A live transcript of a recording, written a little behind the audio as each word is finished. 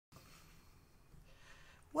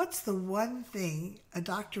What's the one thing a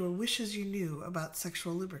doctor wishes you knew about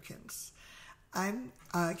sexual lubricants? I'm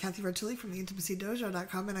Kathy Vertilli from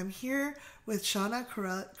theintimacydojo.com, and I'm here with Shauna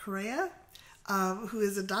Correia, who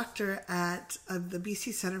is a doctor at the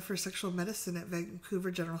BC Center for Sexual Medicine at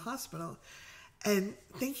Vancouver General Hospital. And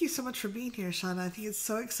thank you so much for being here, Shauna. I think it's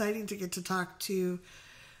so exciting to get to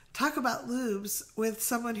talk about lubes with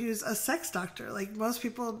someone who's a sex doctor. Like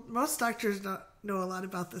most doctors don't know a lot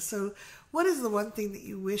about this. So what is the one thing that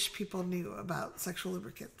you wish people knew about sexual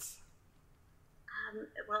lubricants?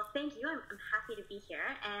 Well, thank you. I'm happy to be here.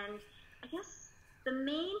 And I guess the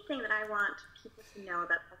main thing that I want people to know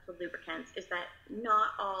about sexual lubricants is that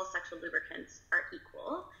not all sexual lubricants are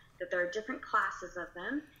equal, that there are different classes of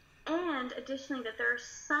them, and additionally that there are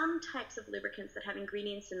some types of lubricants that have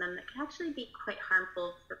ingredients in them that can actually be quite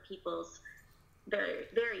harmful for people's very,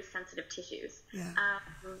 very sensitive tissues. Yeah.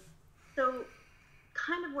 So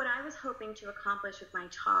kind of what I was hoping to accomplish with my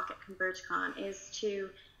talk at ConvergeCon is to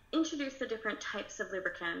introduce the different types of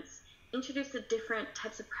lubricants, introduce the different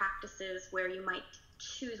types of practices where you might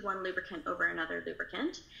choose one lubricant over another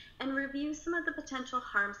lubricant, and review some of the potential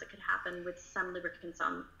harms that could happen with some lubricants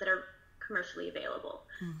that are commercially available.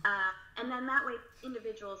 And then that way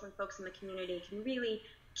individuals and folks in the community can really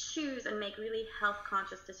choose and make really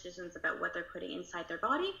health-conscious decisions about what they're putting inside their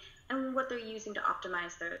body and what they're using to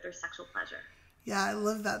optimize their sexual pleasure. Yeah, I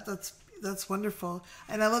love that. That's wonderful.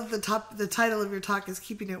 And I love the title of your talk is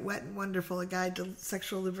Keeping It Wet and Wonderful, a guide to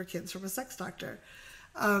sexual lubricants from a sex doctor.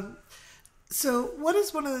 So what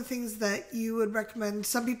is one of the things that you would recommend?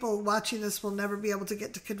 Some people watching this will never be able to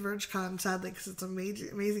get to ConvergeCon, sadly, because it's an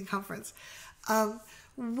amazing conference.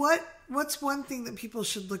 What's one thing that people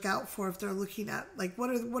should look out for if they're looking at, like, what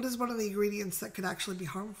is one of the ingredients that could actually be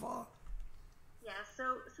harmful? Yeah, so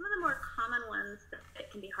some of the more common ones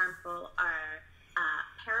that can be harmful are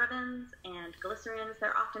parabens and glycerins.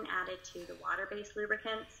 They're often added to the water-based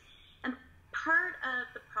lubricants. And part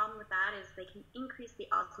of the problem with that is they can increase the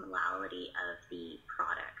osmolality of the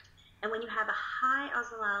product. And when you have a high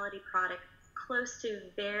osmolality product close to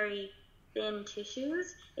very thin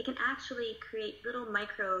tissues, it can actually create little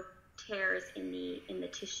micro tears in the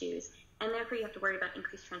tissues. And therefore you have to worry about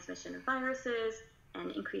increased transmission of viruses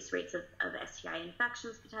and increased rates of STI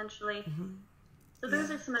infections potentially. Mm-hmm. So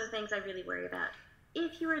those are some of the things I really worry about.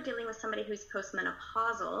 If you are dealing with somebody who's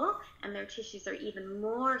postmenopausal and their tissues are even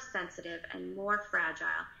more sensitive and more fragile,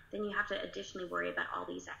 then you have to additionally worry about all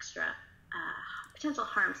these extra potential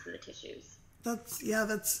harms to the tissues. That's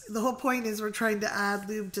the whole point is we're trying to add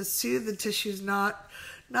lube to soothe the tissues, not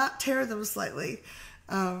tear them slightly.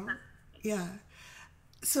 Yeah.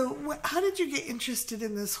 So how did you get interested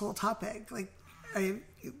in this whole topic? Like,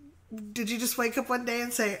 did you just wake up one day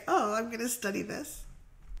and say, oh, I'm going to study this?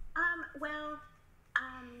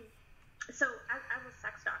 So as a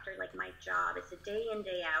sex doctor, like my job is a day in,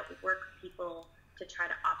 day out. We work with people to try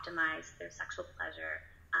to optimize their sexual pleasure.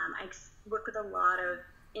 I work with a lot of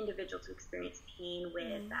individuals who experience pain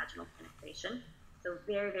with vaginal penetration. So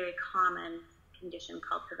very, very common condition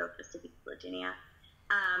called provoked vestibulodynia.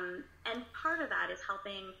 And part of that is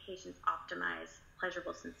helping patients optimize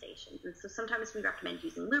pleasurable sensations. And so sometimes we recommend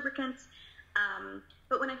using lubricants.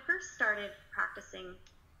 But when I first started practicing,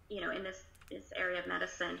 in this area of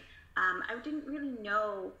medicine, I didn't really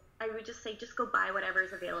know. I would just say, just go buy whatever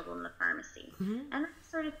is available in the pharmacy. Mm-hmm. And I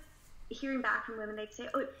started hearing back from women. They'd say,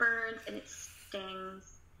 oh, it burns and it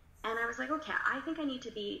stings. And I was like, okay, I think I need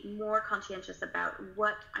to be more conscientious about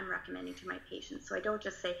what I'm recommending to my patients. So I don't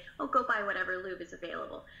just say, oh, go buy whatever lube is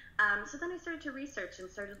available. So then I started to research and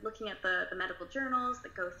started looking at the medical journals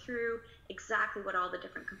that go through exactly what all the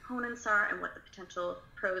different components are and what the potential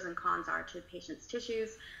pros and cons are to patients'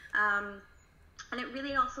 tissues. And it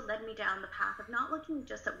really also led me down the path of not looking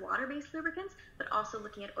just at water-based lubricants, but also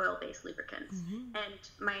looking at oil-based lubricants. Mm-hmm. And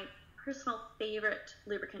my personal favorite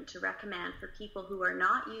lubricant to recommend for people who are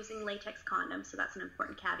not using latex condoms, so that's an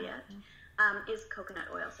important caveat, is coconut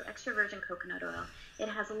oil. So extra virgin coconut oil. It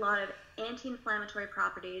has a lot of anti-inflammatory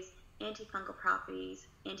properties, antifungal properties,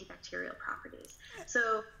 antibacterial properties.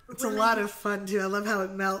 So it's a lot of fun too. I love how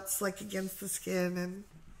it melts like against the skin and.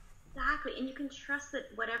 Exactly, and you can trust that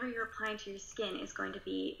whatever you're applying to your skin is going to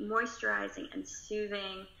be moisturizing and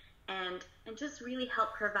soothing and just really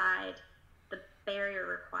help provide the barrier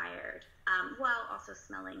required while also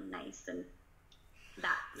smelling nice and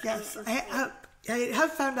that. Yes, I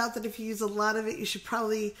have found out that if you use a lot of it, you should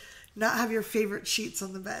probably not have your favorite sheets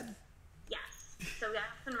on the bed. Yes, so I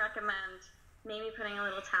often recommend maybe putting a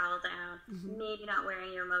little towel down, maybe not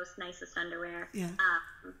wearing your most nicest underwear. Yeah.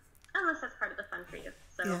 Unless that's part of the fun for you.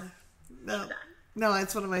 So yeah. No. No,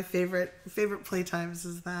 it's one of my favorite playtimes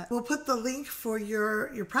is that. We'll put the link for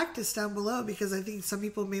your practice down below because I think some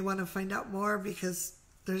people may want to find out more because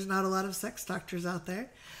there's not a lot of sex doctors out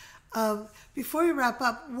there. Before we wrap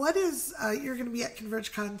up, what is you're going to be at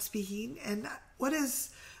ConvergeCon speaking, and what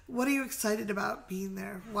are you excited about being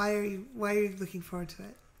there? Why are you looking forward to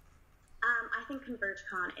it? I think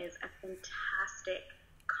ConvergeCon is a fantastic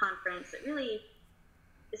conference. It really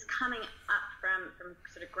is coming up from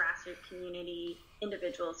sort of grassroots community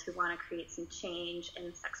individuals who want to create some change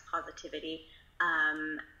in sex positivity.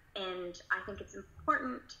 And I think it's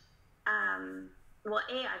important.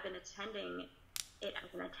 I've been attending it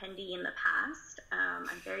as an attendee in the past.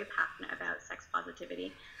 I'm very passionate about sex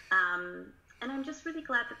positivity. And I'm just really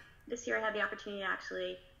glad that this year I had the opportunity to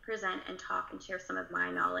actually present and talk and share some of my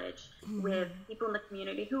knowledge with people in the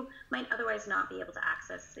community who might otherwise not be able to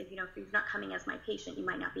access. If you're not coming as my patient, you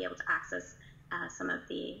might not be able to access some of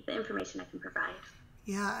the information I can provide.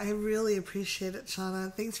 Yeah, I really appreciate it,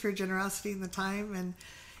 Shauna. Thanks for your generosity and the time. And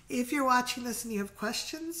if you're watching this and you have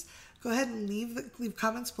questions, go ahead and leave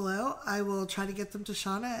comments below. I will try to get them to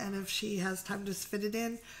Shauna, and if she has time to fit it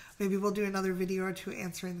in, maybe we'll do another video or two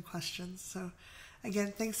answering the questions. So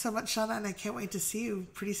again, thanks so much, Shauna, and I can't wait to see you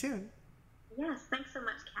pretty soon. Yes, thanks so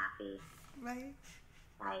much, Kathy. Bye.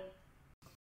 Bye.